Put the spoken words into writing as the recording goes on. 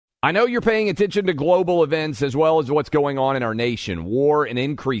I know you're paying attention to global events as well as what's going on in our nation. War and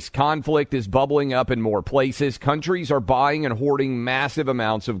increased conflict is bubbling up in more places. Countries are buying and hoarding massive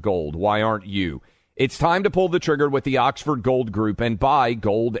amounts of gold. Why aren't you? It's time to pull the trigger with the Oxford Gold Group and buy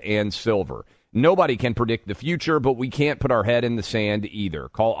gold and silver. Nobody can predict the future, but we can't put our head in the sand either.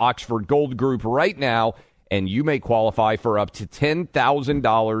 Call Oxford Gold Group right now, and you may qualify for up to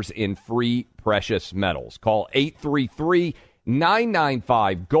 $10,000 in free precious metals. Call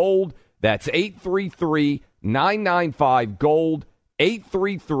 833-995-GOLD. That's 833-995-GOLD,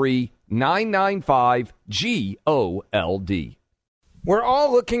 833-995-GOLD. We're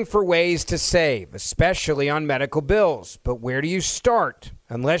all looking for ways to save, especially on medical bills. But where do you start?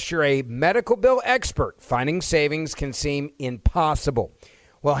 Unless you're a medical bill expert, finding savings can seem impossible.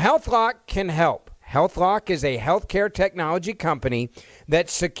 Well, HealthLock can help. HealthLock is a healthcare technology company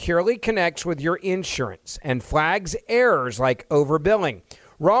that securely connects with your insurance and flags errors like overbilling,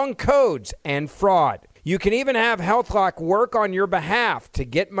 wrong codes, and fraud. You can even have HealthLock work on your behalf to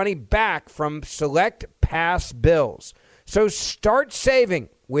get money back from select past bills. So start saving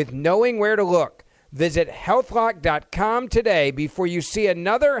with knowing where to look. Visit healthlock.com today before you see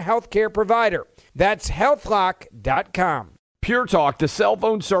another healthcare provider. That's healthlock.com. Pure Talk, the cell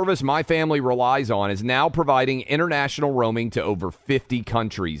phone service my family relies on, is now providing international roaming to over 50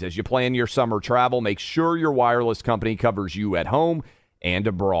 countries. As you plan your summer travel, make sure your wireless company covers you at home and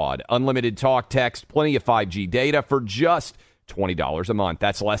abroad. Unlimited talk, text, plenty of 5G data for just $20 a month.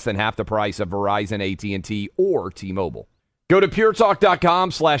 That's less than half the price of Verizon, AT&T, or T-Mobile. Go to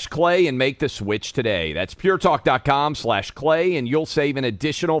puretalk.com/Clay and make the switch today. That's puretalk.com/Clay, and you'll save an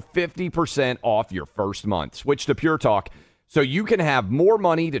additional 50% off your first month. Switch to Pure Talk so you can have more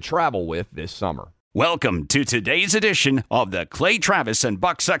money to travel with this summer. Welcome to today's edition of the Clay Travis and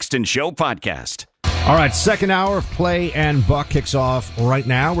Buck Sexton Show podcast. All right, second hour of Clay and Buck kicks off right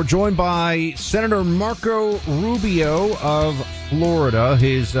now. We're joined by Senator Marco Rubio of Florida.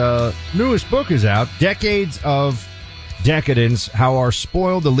 His newest book is out, Decades of Decadence, How Our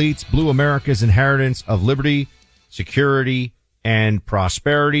Spoiled Elites Blew America's Inheritance of Liberty, Security, and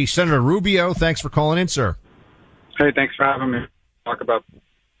Prosperity. Senator Rubio, thanks for calling in, sir. Hey, thanks for having me. Talk about.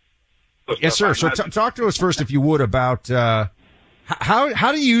 Yes, sir. So talk to us first, if you would, about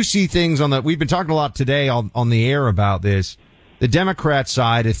how do you see things on the. We've been talking a lot today on the air about this, the Democrat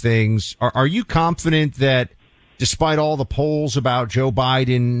side of things. Are you confident that, despite all the polls about Joe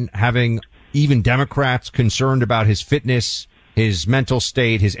Biden having even Democrats concerned about his fitness, his mental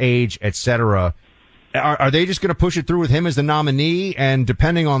state, his age, etc., are they just going to push it through with him as the nominee? And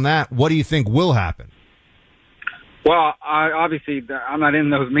depending on that, what do you think will happen? Well, obviously, I'm not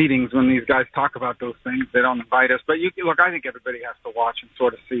in those meetings when these guys talk about those things. They don't invite us. But look, I think everybody has to watch and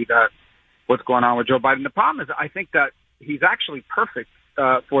sort of see that what's going on with Joe Biden. The problem is, I think that he's actually perfect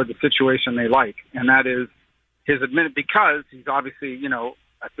for the situation they like, and that is his admitted, because he's obviously,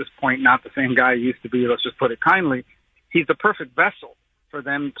 at this point, not the same guy he used to be. Let's just put it kindly. He's the perfect vessel for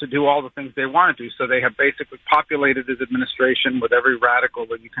them to do all the things they want to do. So they have basically populated his administration with every radical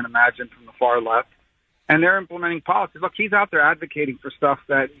that you can imagine from the far left. And they're implementing policies. Look, he's out there advocating for stuff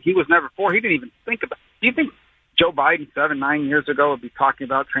that he was never for. He didn't even think about. Do you think Joe Biden 7-9 years ago would be talking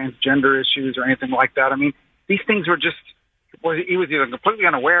about transgender issues or anything like that? I mean, these things were just, he was either completely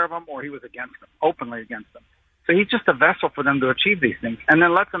unaware of them or he was against them, openly against them. So he's just a vessel for them to achieve these things. And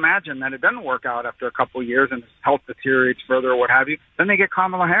then let's imagine that it doesn't work out after a couple of years and his health deteriorates further or what have you. Then they get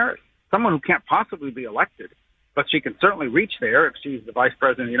Kamala Harris, someone who can't possibly be elected, but she can certainly reach there if she's the vice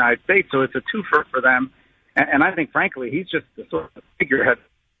president of the United States. So it's a twofer for them. And I think, frankly, he's just the sort of figurehead,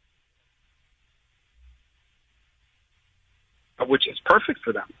 which is perfect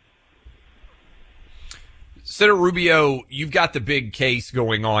for them. Senator Rubio, you've got the big case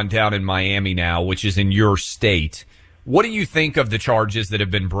going on down in Miami now, which is in your state. What do you think of the charges that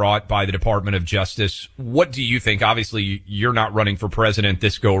have been brought by the Department of Justice? What do you think? Obviously, you're not running for president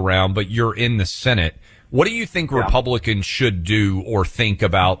this go around, but you're in the Senate. What do you think Republicans should do or think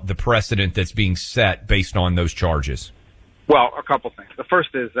about the precedent that's being set based on those charges? Well, a couple things. The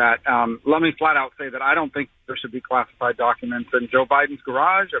first is that let me flat out say that I don't think there should be classified documents in Joe Biden's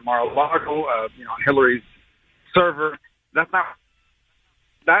garage at Mar-a-Lago, Hillary's server. That's not.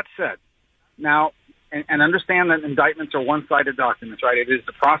 That said, now, and understand that indictments are one-sided documents, right? It is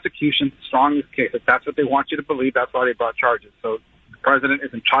the prosecution's strongest case. If that's what they want you to believe, that's why they brought charges. So the president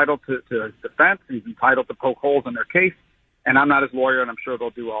is entitled to his defense. He's entitled to poke holes in their case. And I'm not his lawyer, and I'm sure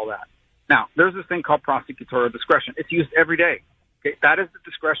they'll do all that. Now, there's this thing called prosecutorial discretion. It's used every day. Okay? That is the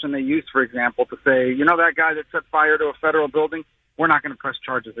discretion they use, for example, to say, that guy that set fire to a federal building, we're not going to press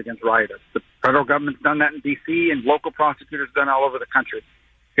charges against rioters. The federal government's done that in D.C., and local prosecutors have done it all over the country.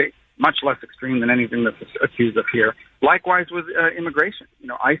 Okay? much less extreme than anything that's accused of here. Likewise with immigration.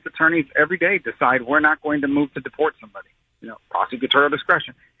 ICE attorneys every day decide we're not going to move to deport somebody. Prosecutorial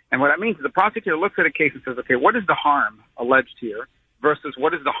discretion. And what that means is the prosecutor looks at a case and says, okay, what is the harm alleged here versus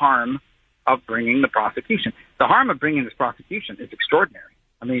what is the harm of bringing the prosecution? The harm of bringing this prosecution is extraordinary.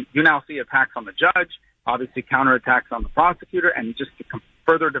 I mean, you now see attacks on the judge, obviously counterattacks on the prosecutor, and just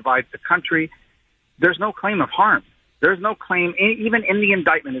further divides the country. There's no claim of harm. There's no claim, even in the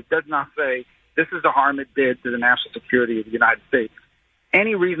indictment, it does not say this is the harm it did to the national security of the United States.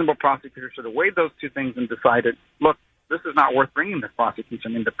 Any reasonable prosecutor should have weighed those two things and decided, look, this is not worth bringing this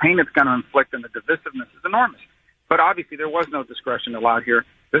prosecution. I mean, the pain it's going to inflict and the divisiveness is enormous. But obviously there was no discretion allowed here.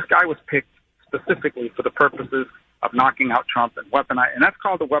 This guy was picked specifically for the purposes of knocking out Trump and weaponize, and that's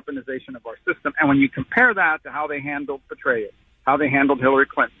called the weaponization of our system. And when you compare that to how they handled Petraeus, how they handled Hillary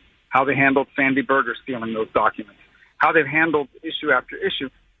Clinton, how they handled Sandy Berger stealing those documents, how they've handled issue after issue,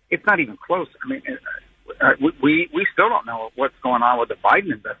 it's not even close. I mean, we still don't know what's going on with the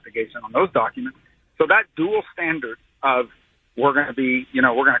Biden investigation on those documents. So that dual standard of we're going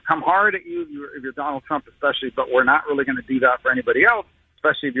to come hard at you if you're Donald Trump especially, but we're not really going to do that for anybody else,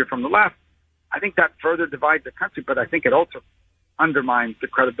 especially if you're from the left. I think that further divides the country, but I think it also undermines the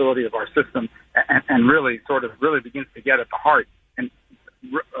credibility of our system and really begins to get at the heart and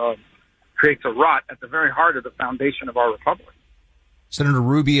creates a rot at the very heart of the foundation of our republic. Senator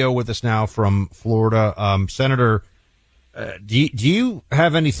Rubio with us now from Florida. Senator, do you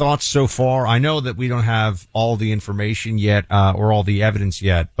have any thoughts so far? I know that we don't have all the information yet, or all the evidence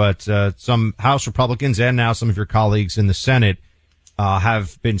yet, but some House Republicans and now some of your colleagues in the Senate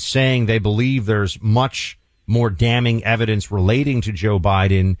have been saying they believe there's much more damning evidence relating to Joe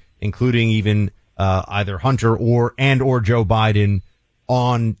Biden, including even either Hunter or Joe Biden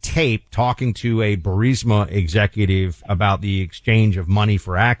on tape talking to a Burisma executive about the exchange of money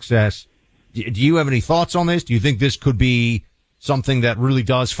for access. Do you have any thoughts on this? Do you think this could be something that really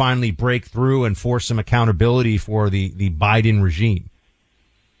does finally break through and force some accountability for the Biden regime?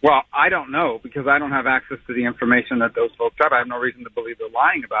 Well, I don't know because I don't have access to the information that those folks have. I have no reason to believe they're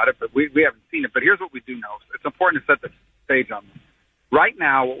lying about it, but we haven't seen it. But here's what we do know. It's important to set the stage on this. Right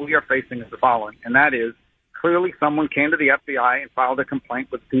now, what we are facing is the following, and that is clearly someone came to the FBI and filed a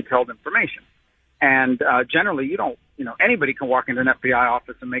complaint with detailed information. And generally, anybody can walk into an FBI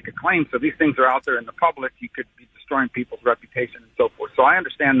office and make a claim. So these things are out there in the public. You could be destroying people's reputation and so forth. So I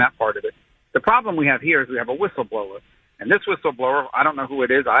understand that part of it. The problem we have here is we have a whistleblower. And this whistleblower, I don't know who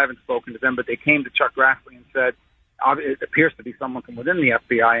it is. I haven't spoken to them, but they came to Chuck Grassley and said, it appears to be someone from within the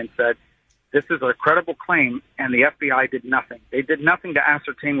FBI, and said, this is a credible claim, and the FBI did nothing. They did nothing to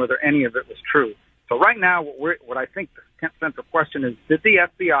ascertain whether any of it was true. So right now, what I think the central question is, did the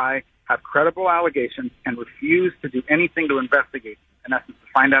FBI have credible allegations and refuse to do anything to investigate, in essence,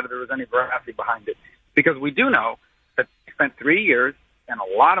 to find out if there was any veracity behind it? Because we do know that they spent 3 years and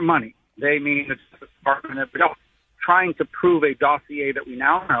a lot of money, they meaning the Justice Department and everybody else, trying to prove a dossier that we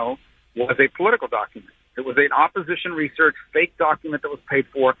now know was a political document. It was an opposition research fake document that was paid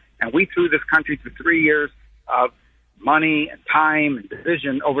for, and we threw this country through 3 years of money and time and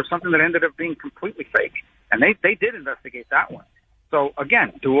division over something that ended up being completely fake. And they did investigate that one. So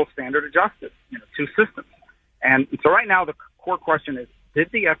again, dual standard of justice, two systems. And so right now the core question is,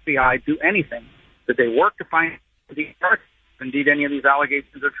 did the FBI do anything? Did they work to find if indeed any of these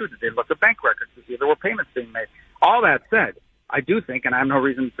allegations are true? Did they look at bank records to see if there were payments being made? All that said, I do think, and I have no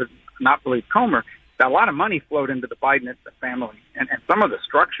reason to not believe Comer, that a lot of money flowed into the Biden family. And some of the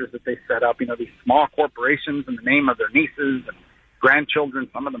structures that they set up, these small corporations in the name of their nieces and grandchildren,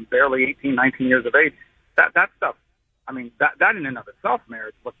 some of them barely 18, 19 years of age, that stuff, that in and of itself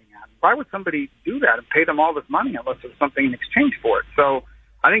merits looking at. Why would somebody do that and pay them all this money unless there's something in exchange for it? So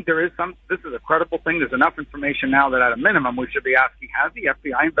I think this is a credible thing. There's enough information now that at a minimum we should be asking, has the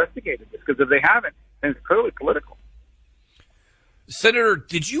FBI investigated this? Because if they haven't, then it's clearly political. Senator,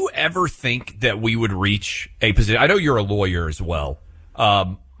 did you ever think that we would reach a position? I know you're a lawyer as well.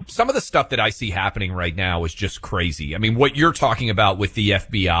 Some of the stuff that I see happening right now is just crazy. I mean, what you're talking about with the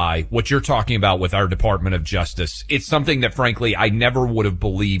FBI, what you're talking about with our Department of Justice, it's something that, frankly, I never would have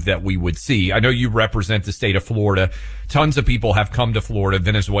believed that we would see. I know you represent the state of Florida. Tons of people have come to Florida,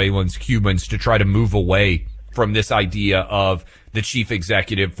 Venezuelans, Cubans, to try to move away from this idea of the chief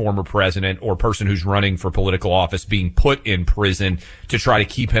executive, former president, or person who's running for political office being put in prison to try to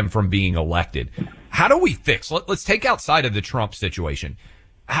keep him from being elected. How do we fix, let's take outside of the Trump situation.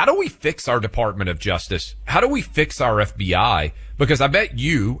 How do we fix our Department of Justice? How do we fix our FBI? Because I bet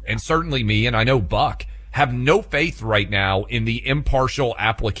you, and certainly me, and I know Buck, have no faith right now in the impartial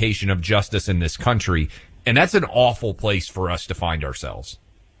application of justice in this country. And that's an awful place for us to find ourselves.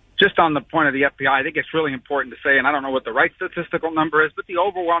 just on the point of the FBI, I think it's really important to say, and I don't know what the right statistical number is, but the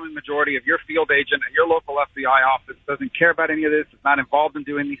overwhelming majority of your field agent and your local FBI office doesn't care about any of this, is not involved in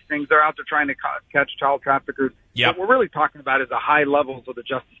doing these things. They're out there trying to catch child traffickers. Yep. What we're really talking about is the high levels of the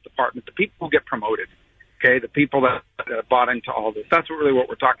Justice Department, the people who get promoted, okay, the people that bought into all this. That's really what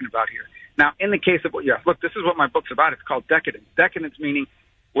we're talking about here. Now, in the case of, yes, look, this is what my book's about. It's called Decadence. Decadence meaning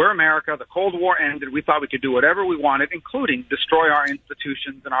we're America. The Cold War ended. We thought we could do whatever we wanted, including destroy our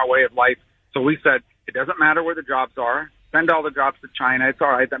institutions and our way of life. So we said, it doesn't matter where the jobs are. Send all the jobs to China. It's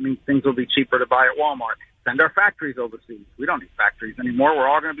all right. That means things will be cheaper to buy at Walmart. Send our factories overseas. We don't need factories anymore. We're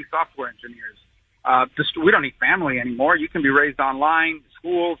all going to be software engineers. We don't need family anymore. You can be raised online,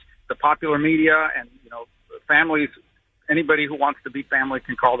 schools, the popular media, and, families. Anybody who wants to be family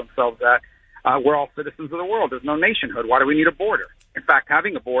can call themselves that. We're all citizens of the world. There's no nationhood. Why do we need a border? In fact,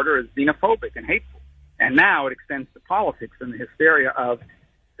 having a border is xenophobic and hateful. And now it extends to politics and the hysteria of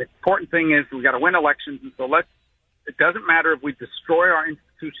the important thing is we got to win elections. And so it doesn't matter if we destroy our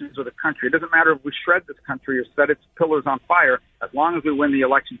institutions or the country. It doesn't matter if we shred this country or set its pillars on fire as long as we win the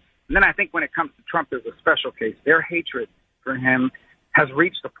election. And then I think when it comes to Trump, there's a special case. Their hatred for him has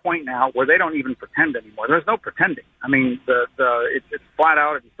reached a point now where they don't even pretend anymore. There's no pretending. I mean, it's flat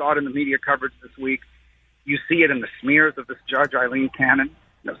out. If you saw it in the media coverage this week, you see it in the smears of this judge, Eileen Cannon,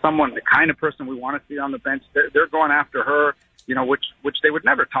 someone, the kind of person we want to see on the bench. They're going after her, which they would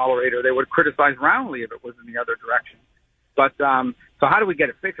never tolerate or they would criticize roundly if it was in the other direction. But so how do we get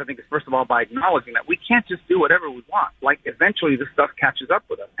it fixed? I think it's first of all by acknowledging that we can't just do whatever we want. Like eventually this stuff catches up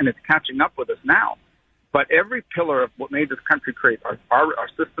with us, and it's catching up with us now. But every pillar of what made this country great, our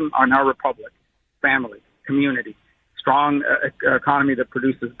system, our republic, family, community, strong economy that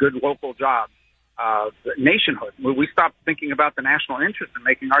produces good local jobs, nationhood. We stopped thinking about the national interest in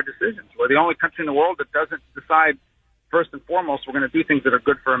making our decisions. We're the only country in the world that doesn't decide first and foremost we're going to do things that are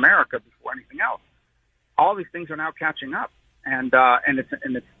good for America before anything else. All these things are now catching up, and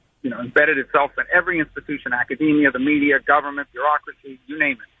it's embedded itself in every institution, academia, the media, government, bureaucracy, you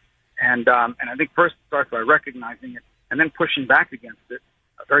name it. And I think first it starts by recognizing it and then pushing back against it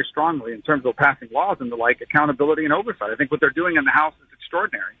very strongly in terms of passing laws and the like, accountability and oversight. I think what they're doing in the House is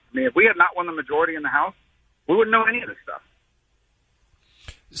extraordinary. I mean, if we had not won the majority in the House, we wouldn't know any of this stuff.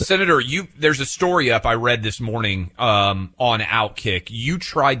 Senator, there's a story up I read this morning on Outkick. You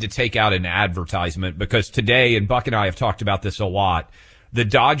tried to take out an advertisement because today, and Buck and I have talked about this a lot, the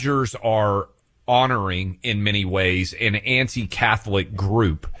Dodgers are honoring, in many ways, an anti-Catholic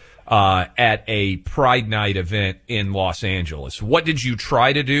group at a Pride Night event in Los Angeles. What did you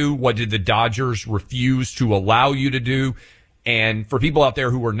try to do? What did the Dodgers refuse to allow you to do? And for people out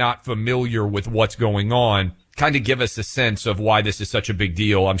there who are not familiar with what's going on, kind of give us a sense of why this is such a big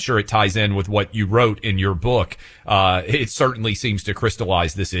deal. I'm sure it ties in with what you wrote in your book. It certainly seems to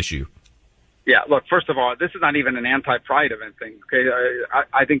crystallize this issue. Yeah, look, first of all, this is not even an anti-Pride event thing, okay?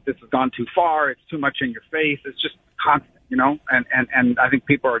 I think this has gone too far. It's too much in your face. It's just constant, and I think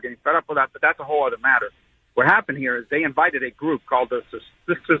people are getting fed up with that, but that's a whole other matter. What happened here is they invited a group called the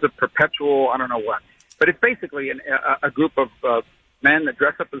Sisters of Perpetual, I don't know what, but it's basically a group of men that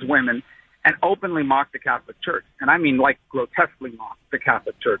dress up as women and openly mock the Catholic Church. And I mean, like, grotesquely mock the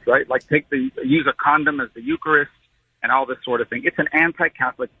Catholic Church, right? Like, use a condom as the Eucharist and all this sort of thing. It's an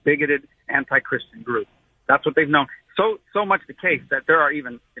anti-Catholic, bigoted, anti-Christian group. That's what they've known. So much the case that there are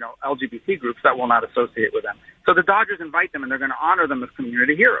even, LGBT groups that will not associate with them. So the Dodgers invite them, and they're going to honor them as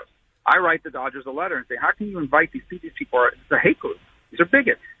community heroes. I write the Dodgers a letter and say, how can you invite these people? It's a hate group. These are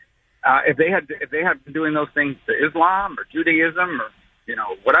bigots. If they had been doing those things to Islam or Judaism or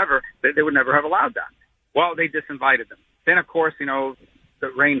whatever, they would never have allowed that. Well, they disinvited them. Then, of course,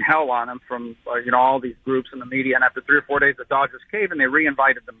 that rained hell on them from all these groups in the media. And after 3 or 4 days, the Dodgers caved and they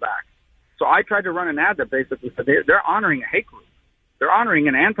re-invited them back. So I tried to run an ad that basically said they're honoring a hate group. They're honoring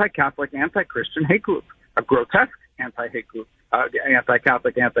an anti-Catholic, anti-Christian hate group, a grotesque anti-hate group,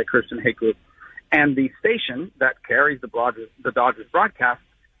 anti-Catholic, anti-Christian hate group. And the station that carries the Dodgers broadcast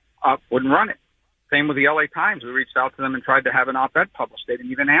wouldn't run it. Same with the LA Times. We reached out to them and tried to have an op-ed published. They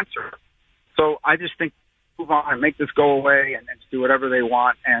didn't even answer. So I just think move on and make this go away and just do whatever they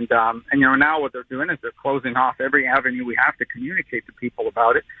want. And now what they're doing is they're closing off every avenue we have to communicate to people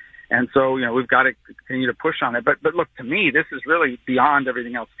about it. And so, we've got to continue to push on it. But look, to me, this is really beyond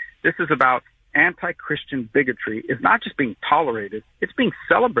everything else. This is about anti-Christian bigotry. It's not just being tolerated. It's being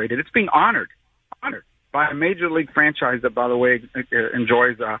celebrated. It's being honored by a major league franchise that, by the way,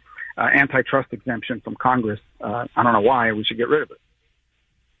 enjoys antitrust exemption from Congress. I don't know why. We should get rid of it.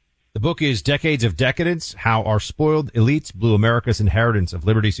 The book is Decades of Decadence, How Our Spoiled Elites Blew America's Inheritance of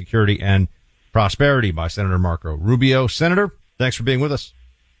Liberty, Security, and Prosperity by Senator Marco Rubio. Senator, thanks for being with us.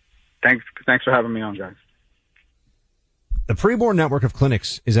 Thanks for having me on, guys. The Preborn Network of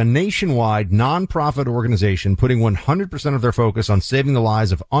Clinics is a nationwide nonprofit organization putting 100% of their focus on saving the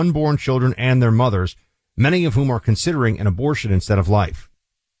lives of unborn children and their mothers, many of whom are considering an abortion instead of life.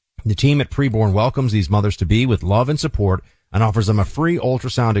 The team at Preborn welcomes these mothers-to-be with love and support and offers them a free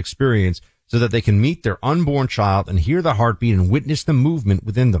ultrasound experience so that they can meet their unborn child and hear the heartbeat and witness the movement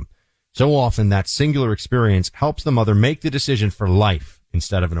within them. So often that singular experience helps the mother make the decision for life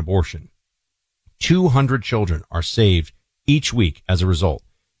instead of an abortion. 200 children are saved each week as a result.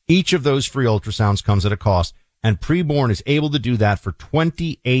 Each of those free ultrasounds comes at a cost, and Preborn is able to do that for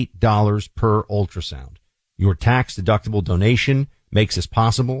 $28 per ultrasound. Your tax-deductible donation makes this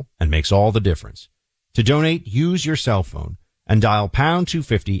possible and makes all the difference. To donate, use your cell phone and dial pound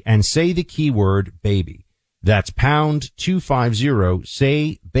 250 and say the keyword baby. That's pound 250,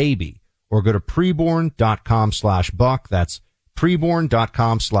 say baby, or go to preborn.com/buck. That's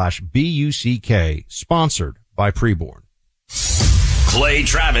preborn.com/BUCK, sponsored by Preborn. Clay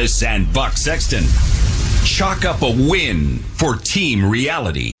Travis and Buck Sexton. Chalk up a win for Team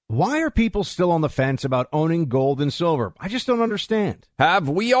Reality. Why are people still on the fence about owning gold and silver? I just don't understand. Have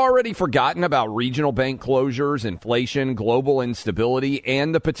we already forgotten about regional bank closures, inflation, global instability,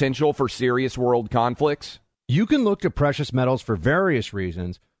 and the potential for serious world conflicts? You can look to precious metals for various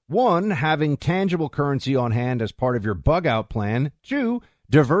reasons. 1, having tangible currency on hand as part of your bug-out plan. 2,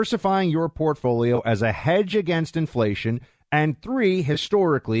 diversifying your portfolio as a hedge against inflation. And 3,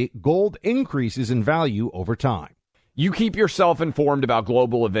 historically, gold increases in value over time. You keep yourself informed about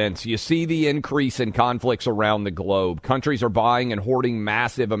global events. You see the increase in conflicts around the globe. Countries are buying and hoarding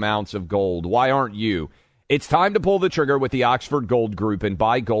massive amounts of gold. Why aren't you? It's time to pull the trigger with the Oxford Gold Group and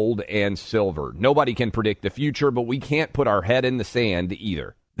buy gold and silver. Nobody can predict the future, but we can't put our head in the sand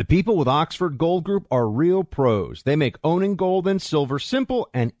either. The people with Oxford Gold Group are real pros. They make owning gold and silver simple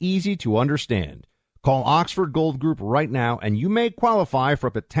and easy to understand. Call Oxford Gold Group right now, and you may qualify for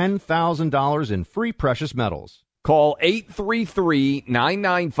up to $10,000 in free precious metals. Call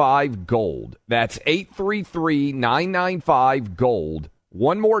 833-995-GOLD. That's 833-995-GOLD.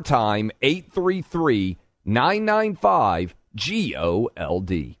 One more time,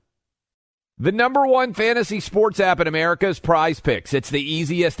 833-995-GOLD. The number one fantasy sports app in America is Prize Picks. It's the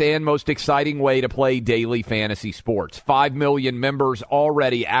easiest and most exciting way to play daily fantasy sports. 5 million members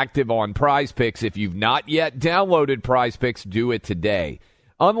already active on Prize Picks. If you've not yet downloaded Prize Picks, do it today.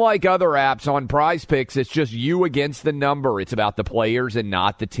 Unlike other apps, on Prize Picks, it's just you against the number. It's about the players and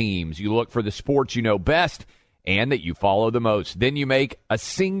not the teams. You look for the sports you know best and that you follow the most. Then you make a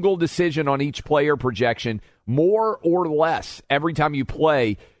single decision on each player projection, more or less. Every time you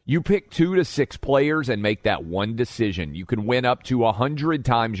play, you pick 2 to 6 players and make that one decision. You can win up to 100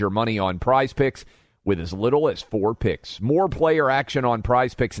 times your money on Prize Picks with as little as 4 picks. More player action on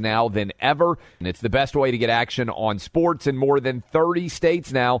Prize Picks now than ever, and it's the best way to get action on sports in more than 30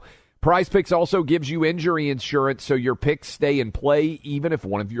 states now. Prize Picks also gives you injury insurance so your picks stay in play even if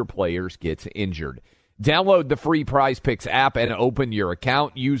one of your players gets injured. Download the free Prize Picks app and open your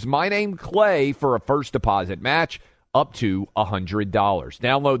account. Use my name, Clay, for a first deposit match up to $100.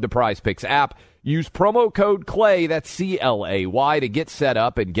 Download the Prize Picks app. Use promo code CLAY, that's CLAY, to get set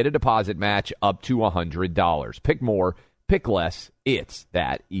up and get a deposit match up to $100. Pick more, pick less. It's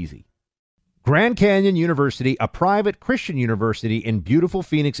that easy. Grand Canyon University, a private Christian university in beautiful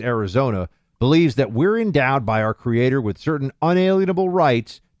Phoenix, Arizona, believes that we're endowed by our Creator with certain unalienable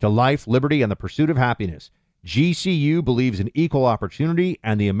rights to life, liberty, and the pursuit of happiness. GCU believes in equal opportunity,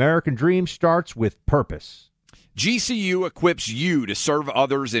 and the American dream starts with purpose. GCU equips you to serve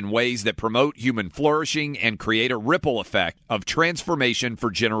others in ways that promote human flourishing and create a ripple effect of transformation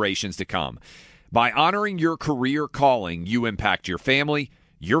for generations to come. By honoring your career calling, you impact your family,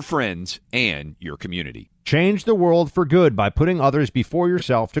 your friends, and your community. Change the world for good by putting others before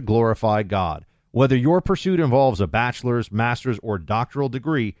yourself to glorify God. Whether your pursuit involves a bachelor's, master's, or doctoral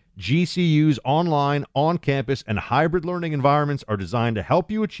degree, GCU's online, on-campus, and hybrid learning environments are designed to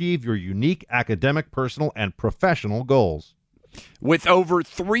help you achieve your unique academic, personal, and professional goals. With over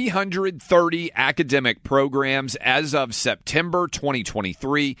 330 academic programs as of September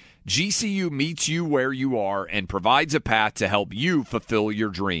 2023, GCU meets you where you are and provides a path to help you fulfill your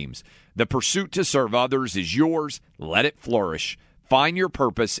dreams. The pursuit to serve others is yours. Let it flourish. Find your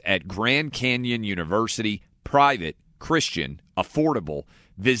purpose at Grand Canyon University, private, Christian, affordable.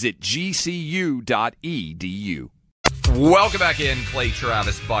 Visit gcu.edu. Welcome back in, Clay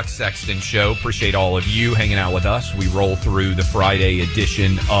Travis, Buck Sexton Show. Appreciate all of you hanging out with us. We roll through the Friday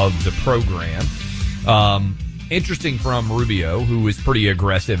edition of the program. Interesting from Rubio, who was pretty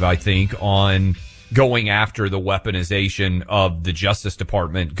aggressive, I think, on going after the weaponization of the Justice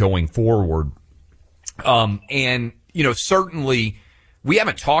Department going forward. And, certainly we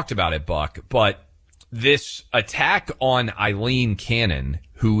haven't talked about it, Buck, but this attack on Eileen Cannon,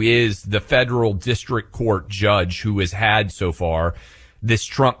 who is the federal district court judge who has had so far this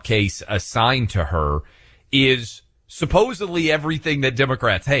Trump case assigned to her, is supposedly everything that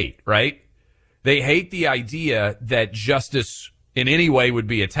Democrats hate, right? They hate the idea that justice in any way would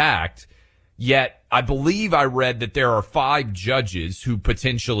be attacked. Yet I believe I read that there are 5 judges who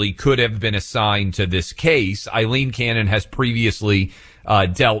potentially could have been assigned to this case. Eileen Cannon has previously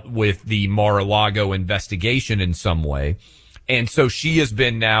dealt with the Mar-a-Lago investigation in some way. And so she has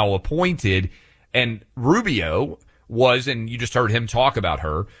been now appointed. And Rubio was, and you just heard him talk about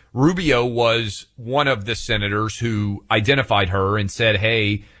her, Rubio was one of the senators who identified her and said,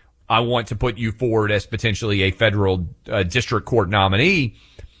 hey, I want to put you forward as potentially a federal district court nominee.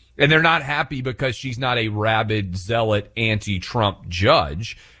 And they're not happy because she's not a rabid, zealot, anti-Trump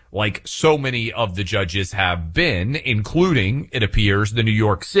judge like so many of the judges have been, including, it appears, the New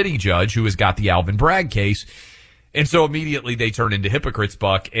York City judge who has got the Alvin Bragg case. And so immediately they turn into hypocrites,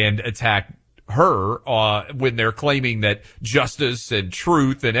 Buck, and attack her when they're claiming that justice and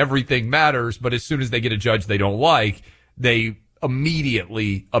truth and everything matters. But as soon as they get a judge they don't like, they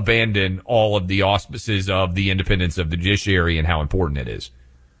immediately abandon all of the auspices of the independence of the judiciary and how important it is.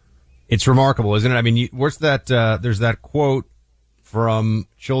 It's remarkable, isn't it? I mean, where's that? There's that quote from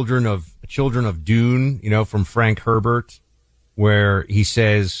Children of Dune, from Frank Herbert, where he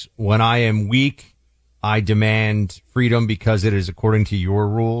says, "When I am weak, I demand freedom because it is according to your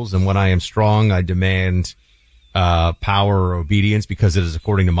rules, and when I am strong, I demand power or obedience because it is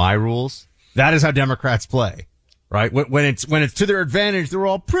according to my rules." That is how Democrats play, right? When it's to their advantage, they're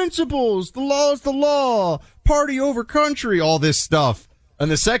all principles. The law is the law. Party over country. All this stuff.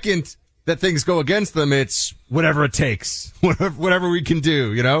 And the second that things go against them, it's whatever it takes, whatever we can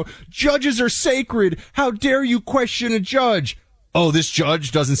do, Judges are sacred. How dare you question a judge? Oh, this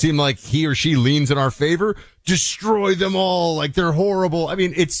judge doesn't seem like he or she leans in our favor. Destroy them all like they're horrible. I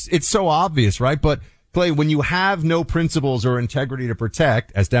mean, it's so obvious, right? But Clay, when you have no principles or integrity to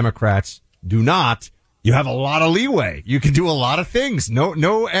protect, as Democrats do not, you have a lot of leeway. You can do a lot of things.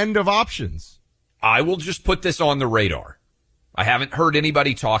 No end of options. I will just put this on the radar. I haven't heard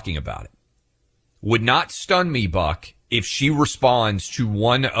anybody talking about it. Would not stun me, Buck, if she responds to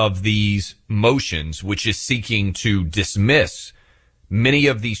one of these motions, which is seeking to dismiss many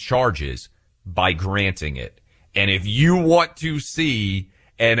of these charges, by granting it. And if you want to see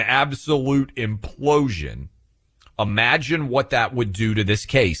an absolute implosion, imagine what that would do to this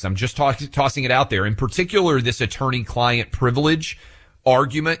case. I'm just tossing it out there. In particular, this attorney-client privilege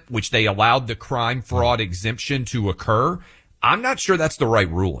argument, which they allowed the crime fraud exemption to occur. I'm not sure that's the right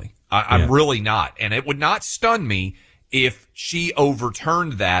ruling. I'm really not. And it would not stun me if she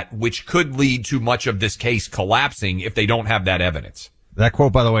overturned that, which could lead to much of this case collapsing if they don't have that evidence. That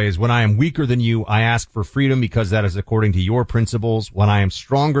quote, by the way, is, "When I am weaker than you, I ask for freedom because that is according to your principles. When I am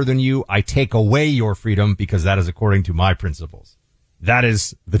stronger than you, I take away your freedom because that is according to my principles." That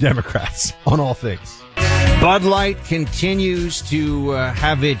is the Democrats on all things. Bud Light continues to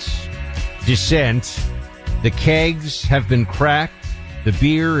have its descent. The kegs have been cracked. The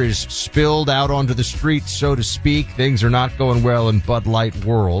beer is spilled out onto the streets, so to speak. Things are not going well in Bud Light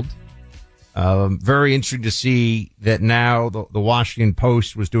world. Very interesting to see that now the Washington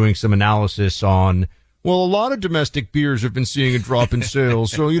Post was doing some analysis on, well, a lot of domestic beers have been seeing a drop in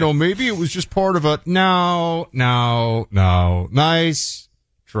sales. So, maybe it was just part of a, no. Nice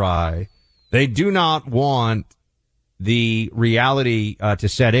try. They do not want the reality to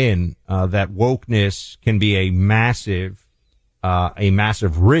set in that wokeness can be a massive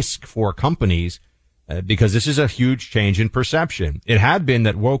risk for companies because this is a huge change in perception. It had been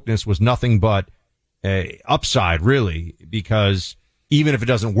that wokeness was nothing but upside, really, because even if it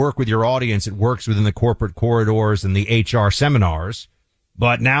doesn't work with your audience, it works within the corporate corridors and the HR seminars.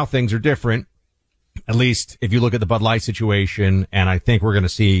 But now things are different, at least if you look at the Bud Light situation, and I think we're going to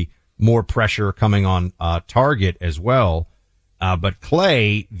see more pressure coming on Target as well. But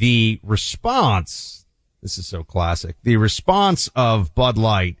Clay, the response, this is so classic, the response of Bud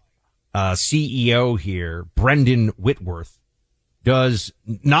Light CEO here, Brendan Whitworth, does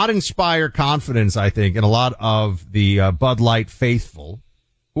not inspire confidence, I think, in a lot of the Bud Light faithful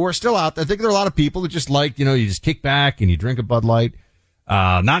who are still out there. I think there are a lot of people that just like, you just kick back and you drink a Bud Light.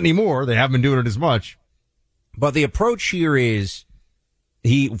 Not anymore. They haven't been doing it as much. But the approach here is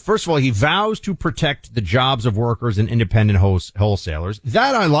first of all, he vows to protect the jobs of workers and independent wholesalers.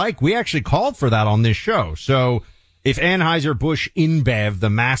 That I like. We actually called for that on this show. So if Anheuser-Busch InBev, the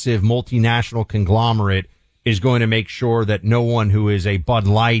massive multinational conglomerate, is going to make sure that no one who is a Bud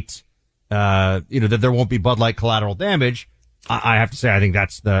Light, that there won't be Bud Light collateral damage, I have to say I think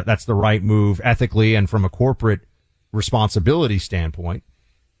that's the right move ethically and from a corporate responsibility standpoint.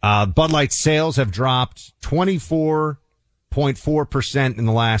 Bud Light sales have dropped 24.4%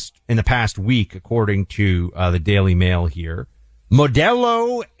 in the past week, according to the Daily Mail here.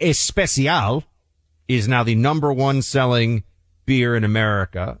 Modelo Especial is now the number one selling beer in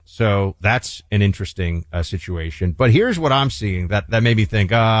America. So that's an interesting situation. But here's what I'm seeing that made me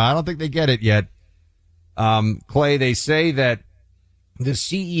think, I don't think they get it yet. Clay, they say that the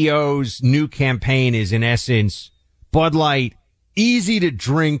CEO's new campaign is in essence Bud Light, easy to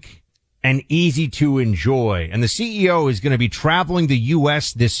drink and easy to enjoy. And the CEO is going to be traveling the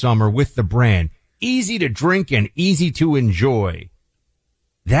U.S. this summer with the brand. Easy to drink and easy to enjoy.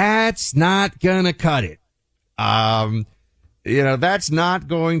 That's not going to cut it. That's not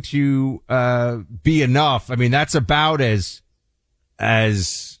going to be enough. I mean, that's about as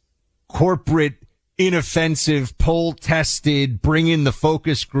corporate, inoffensive, poll tested, bring in the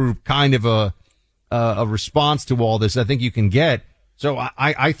focus group kind of a response to all this I think you can get. So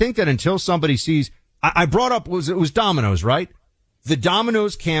I think that until somebody sees, I brought up, it was Domino's, right? The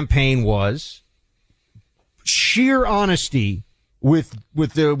Domino's campaign was sheer honesty with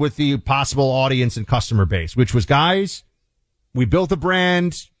the possible audience and customer base, which was, guys, we built a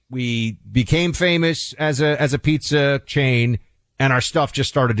brand, we became famous as a pizza chain, and our stuff just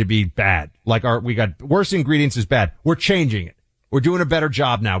started to be bad. Like we got worse ingredients is bad. We're changing it. We're doing a better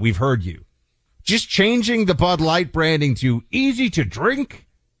job now. We've heard you. Just changing the Bud Light branding to easy to drink,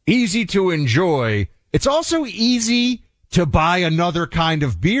 easy to enjoy. It's also easy to buy another kind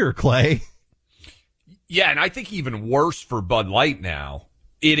of beer, Clay. Yeah, and I think even worse for Bud Light now,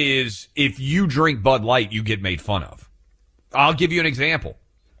 it is if you drink Bud Light, you get made fun of. I'll give you an example.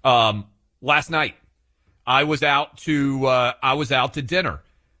 Last night, I was out to dinner.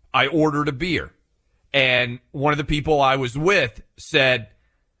 I ordered a beer, and one of the people I was with said,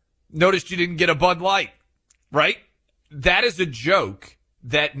 "Noticed you didn't get a Bud Light," right? That is a joke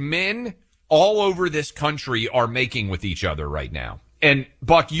that men all over this country are making with each other right now. And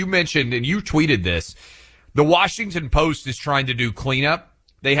Buck, you mentioned, and you tweeted this, the Washington Post is trying to do cleanup.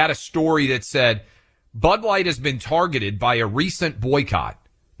 They had a story that said, Bud Light has been targeted by a recent boycott,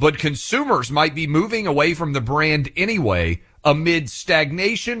 but consumers might be moving away from the brand anyway amid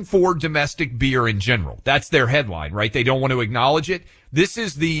stagnation for domestic beer in general. That's their headline, right? They don't want to acknowledge it. This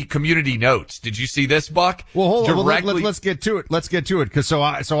is the community notes. Did you see this, Buck? Well, hold on. Let's get to it. Because so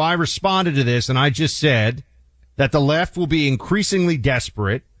I responded to this, and I just said that the left will be increasingly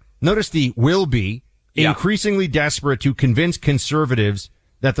desperate. Notice the will be increasingly desperate to convince conservatives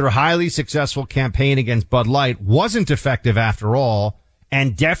that their highly successful campaign against Bud Light wasn't effective after all,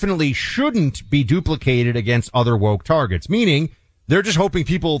 and definitely shouldn't be duplicated against other woke targets. Meaning, they're just hoping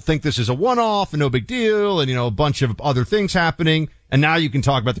people think this is a one-off and no big deal, and a bunch of other things happening. And now you can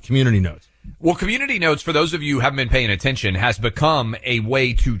talk about the community notes. Well, community notes, for those of you who haven't been paying attention, has become a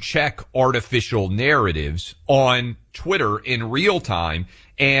way to check artificial narratives on Twitter in real time.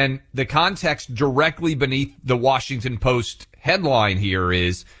 And the context directly beneath the Washington Post headline here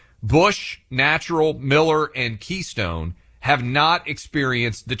is Busch, Natural, Miller, and Keystone have not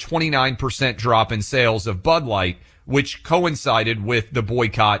experienced the 29% drop in sales of Bud Light, which coincided with the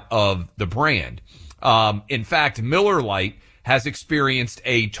boycott of the brand. In fact, Miller Lite has experienced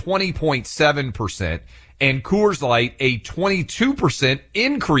a 20.7% and Coors Light a 22%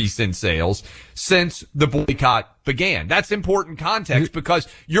 increase in sales since the boycott began. That's important context because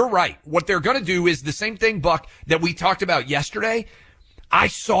you're right. What they're going to do is the same thing, Buck, that we talked about yesterday. I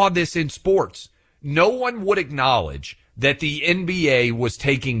saw this in sports. No one would acknowledge that the NBA was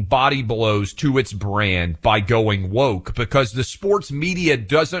taking body blows to its brand by going woke because the sports media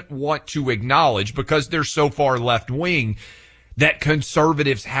doesn't want to acknowledge, because they're so far left wing, that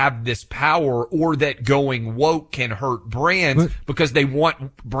conservatives have this power or that going woke can hurt brands because they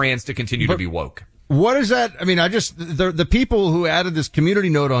want brands to continue to be woke. What is that? I mean, the people who added this community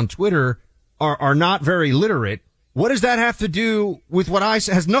note on Twitter are not very literate. What does that have to do with what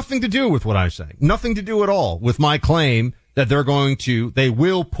has nothing to do with what I'm saying. Nothing to do at all with my claim that they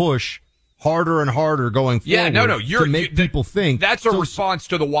will push harder and harder going forward to make people think. That's a response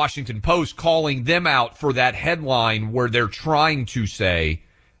to the Washington Post calling them out for that headline where they're trying to say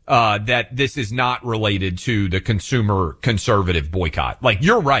that this is not related to the consumer conservative boycott. Like,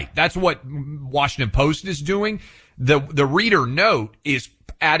 you're right. That's what Washington Post is doing. The reader note is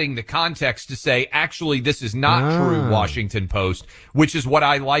adding the context to say, actually, this is not true, Washington Post, which is what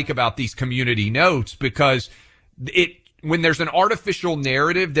I like about these community notes, because when there's an artificial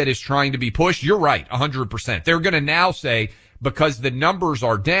narrative that is trying to be pushed, you're right, 100%. They're going to now say, because the numbers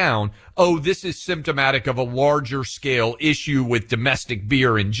are down, oh, this is symptomatic of a larger scale issue with domestic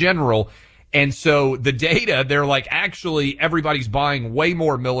beer in general. And so the data, they're like, actually, everybody's buying way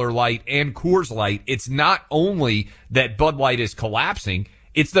more Miller Lite and Coors Light. It's not only that Bud Light is collapsing,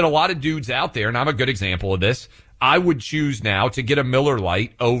 it's that a lot of dudes out there, and I'm a good example of this, I would choose now to get a Miller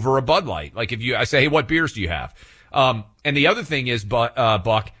Lite over a Bud Light. Like I say, hey, what beers do you have? And the other thing is, Buck,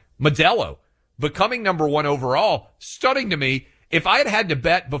 Modelo becoming number one overall, stunning to me. If I had had to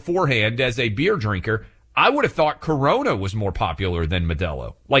bet beforehand as a beer drinker, I would have thought Corona was more popular than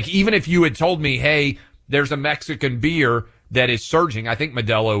Modelo. Like, even if you had told me, hey, there's a Mexican beer that is surging, I think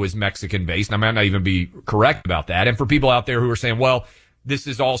Modelo is Mexican based. I might not even be correct about that. And for people out there who are saying, well, this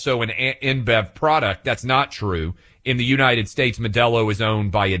is also an InBev product, that's not true. In the United States, Modelo is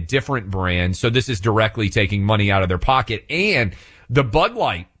owned by a different brand, so this is directly taking money out of their pocket. And the Bud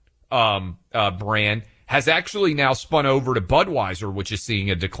Light brand has actually now spun over to Budweiser, which is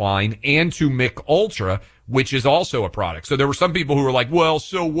seeing a decline, and to Mick Ultra, which is also a product. So there were some people who were like, well,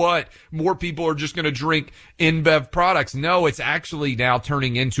 so what? More people are just going to drink InBev products. No, it's actually now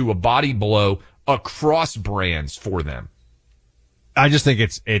turning into a body blow across brands for them. I just think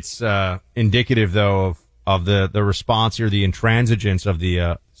it's indicative, though, of the response here, the intransigence of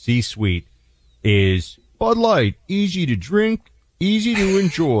the C-suite is Bud Light, easy to drink, easy to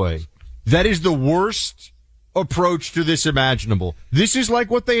enjoy. That is the worst approach to this imaginable. This is like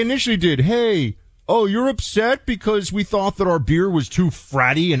what they initially did. Hey, oh, you're upset because we thought that our beer was too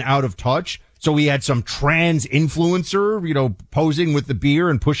fratty and out of touch, so we had some trans influencer, posing with the beer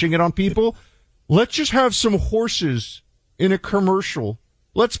and pushing it on people. Let's just have some horses in a commercial.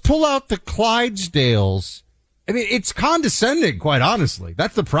 Let's pull out the Clydesdales. I mean, it's condescending, quite honestly.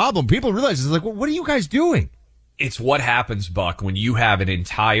 That's the problem. People realize it's like, well, what are you guys doing? It's what happens, Buck, when you have an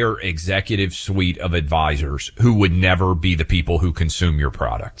entire executive suite of advisors who would never be the people who consume your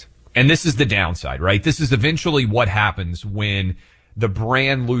product. And this is the downside, right? This is eventually what happens when the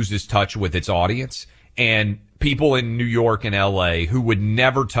brand loses touch with its audience, and people in New York and LA who would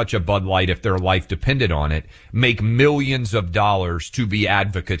never touch a Bud Light if their life depended on it make millions of dollars to be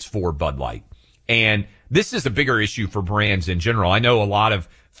advocates for Bud Light. And this is a bigger issue for brands in general. I know a lot of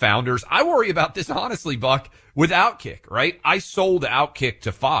founders. I worry about this, honestly, Buck, with Outkick, right? I sold Outkick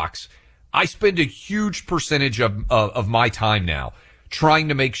to Fox. I spend a huge percentage of my time now trying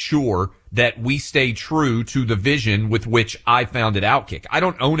to make sure that we stay true to the vision with which I founded Outkick. I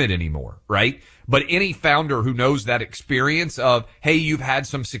don't own it anymore, right? But any founder who knows that experience of, hey, you've had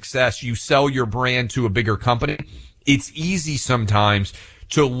some success, you sell your brand to a bigger company, it's easy sometimes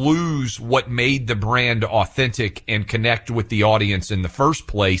to lose what made the brand authentic and connect with the audience in the first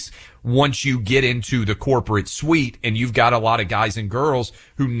place once you get into the corporate suite and you've got a lot of guys and girls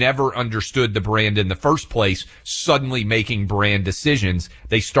who never understood the brand in the first place suddenly making brand decisions.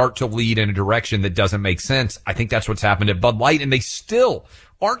 They start to lead in a direction that doesn't make sense. I think that's what's happened at Bud Light, and they still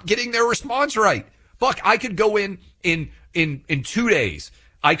aren't getting their response right. Fuck, I could go in 2 days.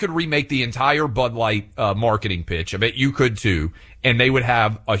 I could remake the entire Bud Light marketing pitch. I bet you could too. And they would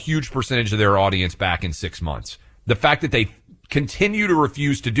have a huge percentage of their audience back in 6 months. The fact that they continue to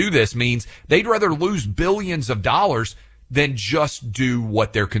refuse to do this means they'd rather lose billions of dollars than just do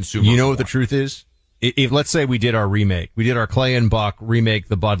what their consumers want. You know what the truth is? If let's say we did our remake. We did our Clay and Buck remake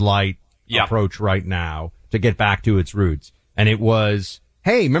the Bud Light approach right now to get back to its roots. And it was,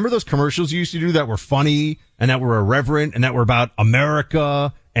 hey, remember those commercials you used to do that were funny and that were irreverent and that were about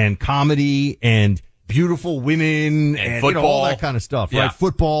America and comedy and beautiful women and football, all that kind of stuff, right?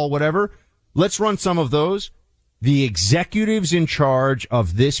 Football, whatever. Let's run some of those. The executives in charge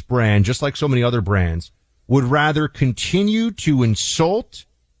of this brand, just like so many other brands, would rather continue to insult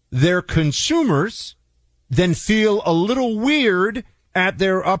their consumers than feel a little weird at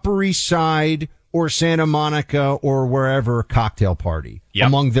their Upper East Side or Santa Monica or wherever cocktail party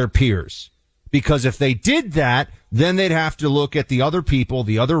among their peers. Because if they did that, then they'd have to look at the other people,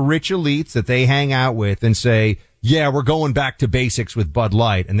 the other rich elites that they hang out with and say, yeah, we're going back to basics with Bud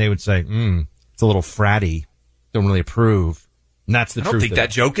Light. And they would say, it's a little fratty. Don't really approve. And that's the truth. I don't think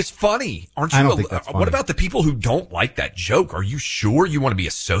that joke is funny. Aren't you? I don't think that's funny. What about the people who don't like that joke? Are you sure you want to be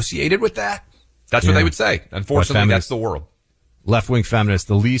associated with that? That's what they would say. Unfortunately, that's the world. Left-wing feminists,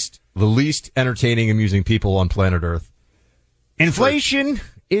 the least entertaining, amusing people on planet Earth. Inflation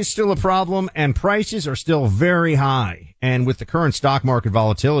is still a problem, and prices are still very high. And with the current stock market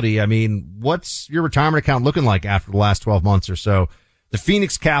volatility, I mean, what's your retirement account looking like after the last 12 months or so? The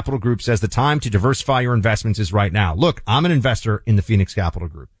Phoenix Capital Group says the time to diversify your investments is right now. Look, I'm an investor in the Phoenix Capital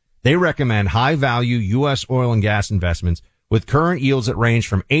Group. They recommend high-value U.S. oil and gas investments with current yields that range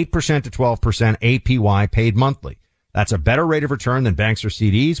from 8% to 12% APY paid monthly. That's a better rate of return than banks or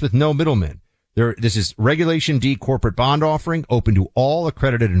CDs with no middlemen. This is Regulation D corporate bond offering open to all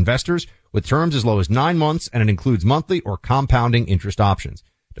accredited investors with terms as low as 9 months, and it includes monthly or compounding interest options.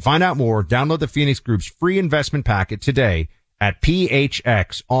 To find out more, download the Phoenix Group's free investment packet today at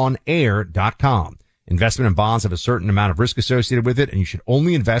phxonair.com. Investment in bonds have a certain amount of risk associated with it, and you should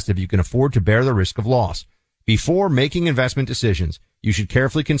only invest if you can afford to bear the risk of loss. Before making investment decisions, you should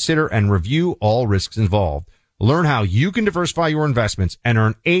carefully consider and review all risks involved. Learn how you can diversify your investments and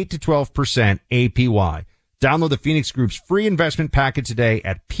earn 8 to 12% APY. Download the Phoenix Group's free investment packet today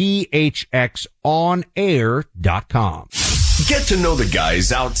at phxonair.com. Get to know the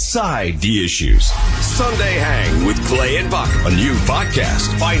guys outside the issues. Sunday Hang with Clay and Buck, a new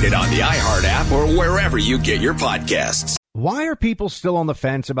podcast. Find it on the iHeart app or wherever you get your podcasts. Why are people still on the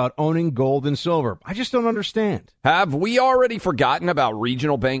fence about owning gold and silver? I just don't understand. Have we already forgotten about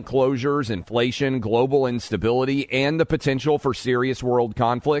regional bank closures, inflation, global instability, and the potential for serious world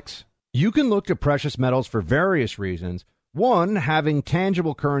conflicts? You can look to precious metals for various reasons. 1, having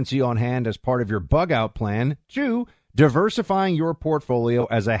tangible currency on hand as part of your bug-out plan. 2, diversifying your portfolio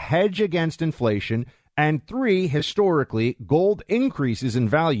as a hedge against inflation. And 3, historically, gold increases in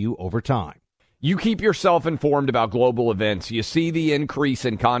value over time. You keep yourself informed about global events. You see the increase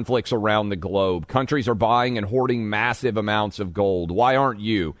in conflicts around the globe. Countries are buying and hoarding massive amounts of gold. Why aren't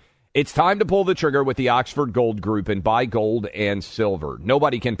you? It's time to pull the trigger with the Oxford Gold Group and buy gold and silver.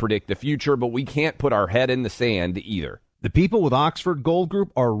 Nobody can predict the future, but we can't put our head in the sand either. The people with Oxford Gold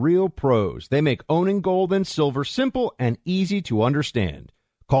Group are real pros. They make owning gold and silver simple and easy to understand.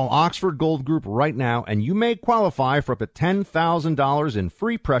 Call Oxford Gold Group right now, and you may qualify for up to $10,000 in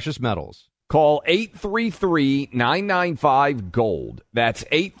free precious metals. Call 833-995-GOLD. That's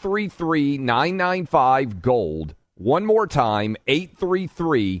 833-995-GOLD. One more time,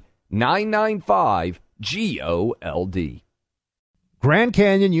 833-995-GOLD. Grand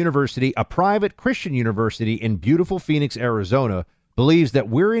Canyon University, a private Christian university in beautiful Phoenix, Arizona, believes that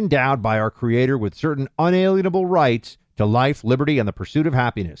we're endowed by our Creator with certain unalienable rights to life, liberty, and the pursuit of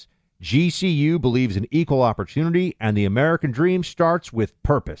happiness. GCU believes in equal opportunity, and the American dream starts with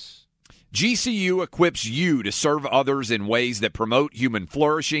purpose. GCU equips you to serve others in ways that promote human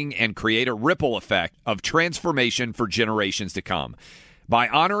flourishing and create a ripple effect of transformation for generations to come. By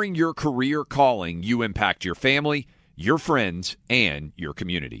honoring your career calling, you impact your family, your friends, and your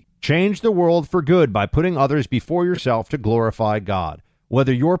community. Change the world for good by putting others before yourself to glorify God.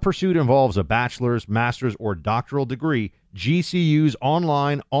 Whether your pursuit involves a bachelor's, master's, or doctoral degree, GCU's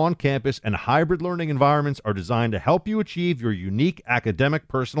online, on-campus, and hybrid learning environments are designed to help you achieve your unique academic,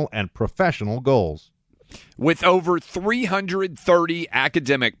 personal, and professional goals. With over 330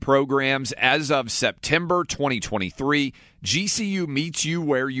 academic programs as of September 2023, GCU meets you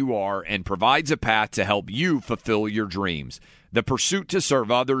where you are and provides a path to help you fulfill your dreams. The pursuit to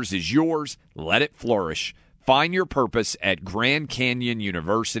serve others is yours. Let it flourish. Find your purpose at Grand Canyon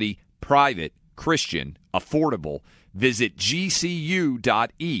University, private, Christian, affordable. Visit gcu.edu.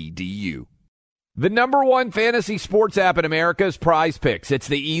 The number one fantasy sports app in America is Prize Picks. It's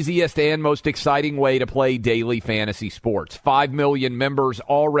the easiest and most exciting way to play daily fantasy sports. 5 million members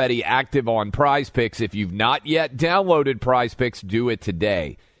already active on Prize Picks. If you've not yet downloaded Prize Picks, do it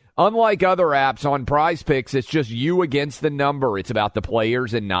today. Unlike other apps on Prize Picks, it's just you against the number. It's about the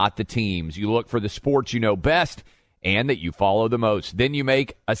players and not the teams. You look for the sports you know best and that you follow the most. Then you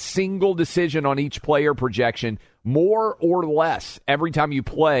make a single decision on each player projection, more or less. Every time you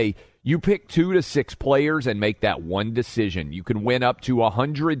play, you pick 2 to 6 players and make that one decision. You can win up to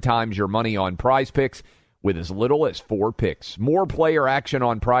 100 times your money on Prize Picks with as little as 4 picks. More player action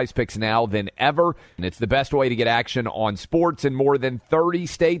on Prize Picks now than ever, and it's the best way to get action on sports in more than 30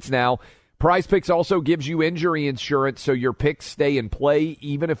 states now. Prize Picks also gives you injury insurance, so your picks stay in play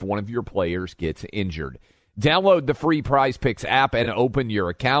even if one of your players gets injured. Download the free Prize Picks app and open your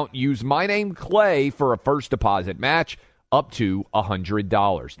account. Use my name, Clay, for a first deposit match up to $100.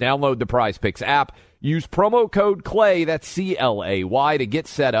 Download the Prize Picks app. Use promo code CLAY, that's CLAY, to get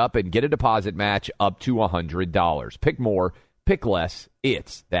set up and get a deposit match up to $100. Pick more, pick less.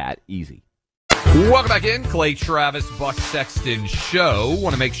 It's that easy. Welcome back in. Clay Travis, Buck Sexton Show.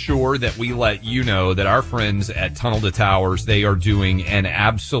 Want to make sure that we let you know that our friends at Tunnel to Towers, they are doing an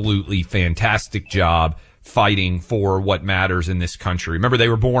absolutely fantastic job fighting for what matters in this country. Remember, they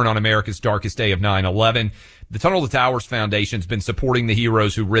were born on America's darkest day of 9/11. The Tunnel to Towers Foundation has been supporting the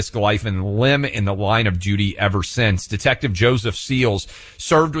heroes who risked life and limb in the line of duty ever since. Detective Joseph Seals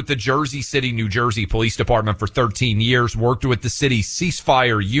served with the Jersey City, New Jersey Police Department for 13 years, worked with the city's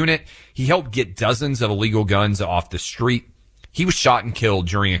ceasefire unit. He helped get dozens of illegal guns off the street. He was shot and killed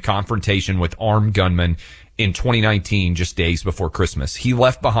during a confrontation with armed gunmen in 2019, just days before Christmas. He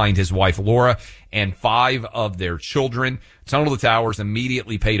left behind his wife, Laura, and 5 of their children. Tunnel to Towers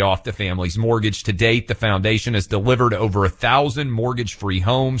immediately paid off the family's mortgage. To date, the foundation has delivered over 1,000 mortgage-free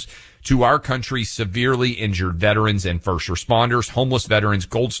homes to our country's severely injured veterans and first responders, homeless veterans,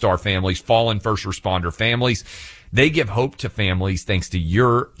 Gold Star families, fallen first responder families. They give hope to families thanks to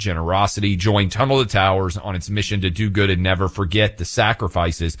your generosity. Join Tunnel to Towers on its mission to do good and never forget the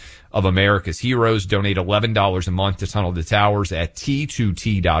sacrifices of America's heroes. Donate $11 a month to Tunnel to Towers at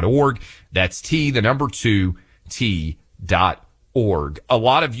T2T.org. That's T2T.org. A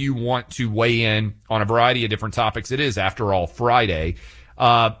lot of you want to weigh in on a variety of different topics. It is, after all, Friday.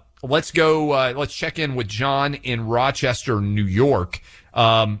 Let's check in with John in Rochester, New York.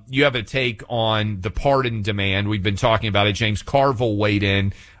 You have a take on the pardon demand. We've been talking about it. James Carville weighed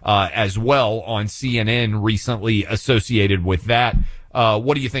in as well on CNN recently associated with that.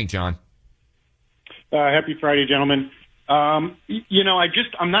 What do you think, John? Happy Friday, gentlemen. I'm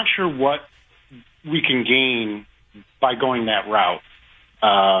not sure what we can gain by going that route.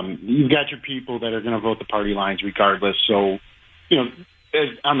 You've got your people that are going to vote the party lines regardless. So,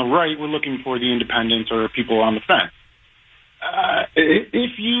 on the right, we're looking for the independents or people on the fence.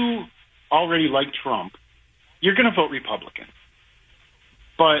 If you already like Trump, you're going to vote Republican.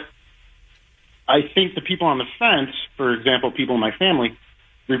 But I think the people on the fence, for example, people in my family,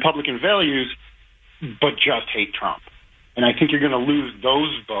 Republican values, but just hate Trump. And I think you're going to lose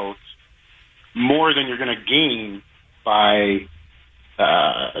those votes more than you're going to gain by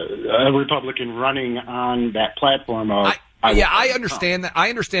a Republican running on that platform of... I understand that. I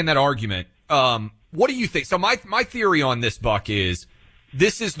understand that argument. What do you think? So my theory on this, Buck, is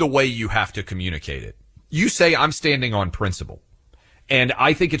this is the way you have to communicate it. You say, I'm standing on principle. And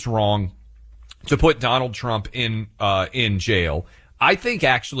I think it's wrong to put Donald Trump in jail. I think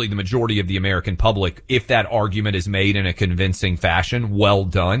actually the majority of the American public, if that argument is made in a convincing fashion, well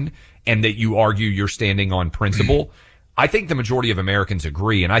done, and that you argue you're standing on principle, I think the majority of Americans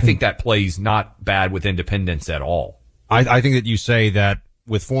agree. And I think that plays not bad with independents at all. I think that you say that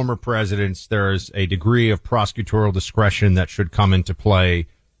with former presidents, there is a degree of prosecutorial discretion that should come into play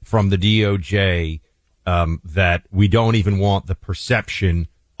from the DOJ, that we don't even want the perception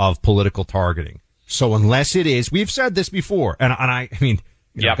of political targeting. So unless it is, we've said this before, and I mean,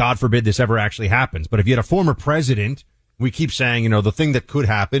 God forbid this ever actually happens, but if you had a former president, we keep saying, the thing that could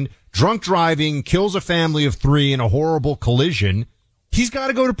happen, drunk driving, kills a family of 3 in a horrible collision, he's got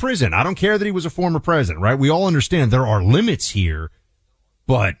to go to prison. I don't care that he was a former president, right? We all understand there are limits here.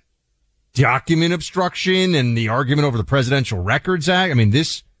 But document obstruction and the argument over the Presidential Records Act, I mean,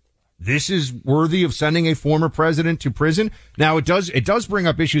 this is worthy of sending a former president to prison. Now, it does bring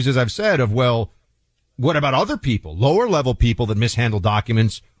up issues, as I've said, of, well, what about other people? Lower level people that mishandle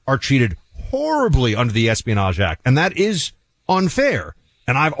documents are treated horribly under the Espionage Act. And that is unfair.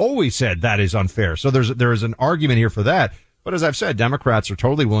 And I've always said that is unfair. So there is an argument here for that. But as I've said, Democrats are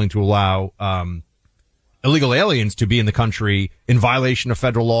totally willing to allow, illegal aliens to be in the country in violation of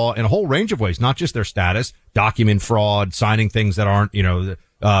federal law in a whole range of ways, not just their status, document fraud, signing things that aren't,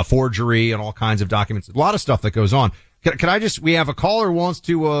 forgery and all kinds of documents, a lot of stuff that goes on. We have a caller who wants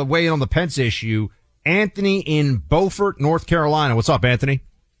to weigh in on the Pence issue. Anthony in Beaufort, North Carolina. What's up, Anthony?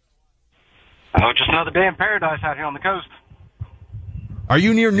 Oh, just another day in paradise out here on the coast. Are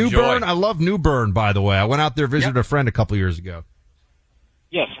you near New Bern? I love New Bern, by the way. I went out there, visited a friend a couple years ago.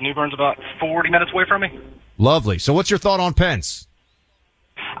 Yes, New Bern's about 40 minutes away from me. Lovely. So what's your thought on Pence?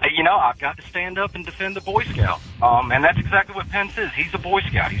 I've got to stand up and defend the Boy Scout. And that's exactly what Pence is. He's a Boy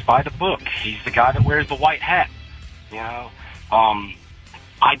Scout. He's by the book. He's the guy that wears the white hat. I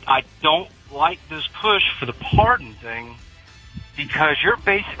don't like this push for the pardon thing because you're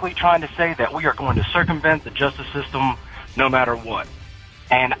basically trying to say that we are going to circumvent the justice system no matter what.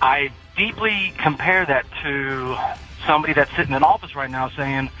 And I deeply compare that to somebody that's sitting in office right now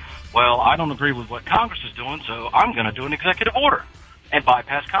saying, well, I don't agree with what Congress is doing, so I'm going to do an executive order and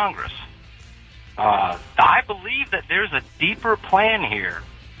bypass Congress. I believe that there's a deeper plan here.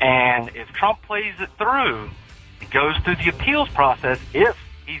 And if Trump plays it through, it goes through the appeals process, if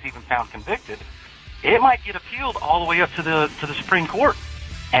he's even found convicted, it might get appealed all the way up to the Supreme Court.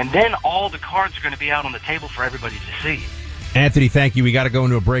 And then all the cards are going to be out on the table for everybody to see. Anthony, thank you. We got to go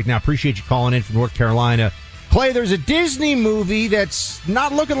into a break now. Appreciate you calling in from North Carolina. Clay, there's a Disney movie that's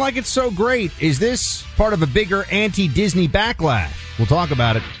not looking like it's so great. Is this part of a bigger anti-Disney backlash? We'll talk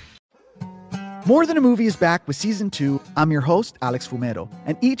about it. More Than a Movie is back with Season 2. I'm your host, Alex Fumero,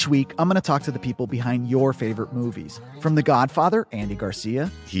 and each week I'm going to talk to the people behind your favorite movies. From The Godfather, Andy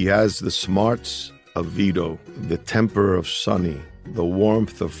Garcia. He has the smarts of Vito, the temper of Sonny, the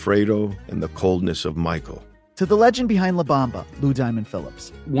warmth of Fredo, and the coldness of Michael. To the legend behind La Bamba, Lou Diamond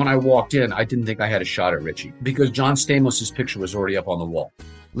Phillips. When I walked in, I didn't think I had a shot at Richie because John Stamos' picture was already up on the wall.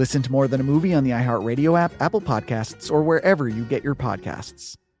 Listen to More Than a Movie on the iHeartRadio app, Apple Podcasts, or wherever you get your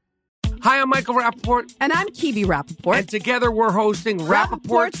podcasts. Hi, I'm Michael Rappaport. And I'm Kibi Rappaport. And together we're hosting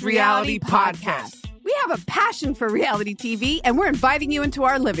Rappaport's Reality Podcast. We have a passion for reality TV, and we're inviting you into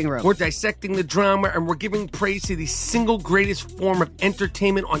our living room. We're dissecting the drama, and we're giving praise to the single greatest form of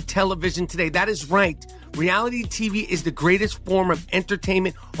entertainment on television today. That is right. Reality TV is the greatest form of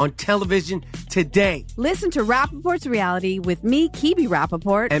entertainment on television today. Listen to Rappaport's Reality with me, Kibi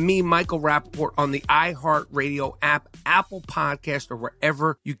Rappaport. And me, Michael Rappaport, on the iHeartRadio app, Apple Podcast, or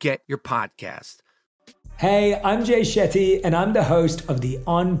wherever you get your podcast. Hey, I'm Jay Shetty, and I'm the host of the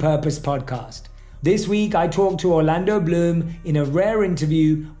On Purpose podcast. This week, I talked to Orlando Bloom in a rare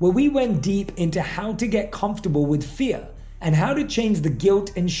interview where we went deep into how to get comfortable with fear and how to change the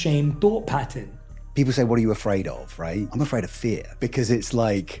guilt and shame thought pattern. People say, what are you afraid of, right? I'm afraid of fear because it's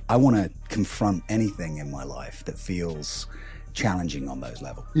like I want to confront anything in my life that feels challenging on those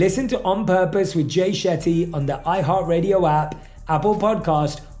levels. Listen to On Purpose with Jay Shetty on the iHeartRadio app, Apple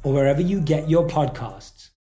Podcast, or wherever you get your podcasts.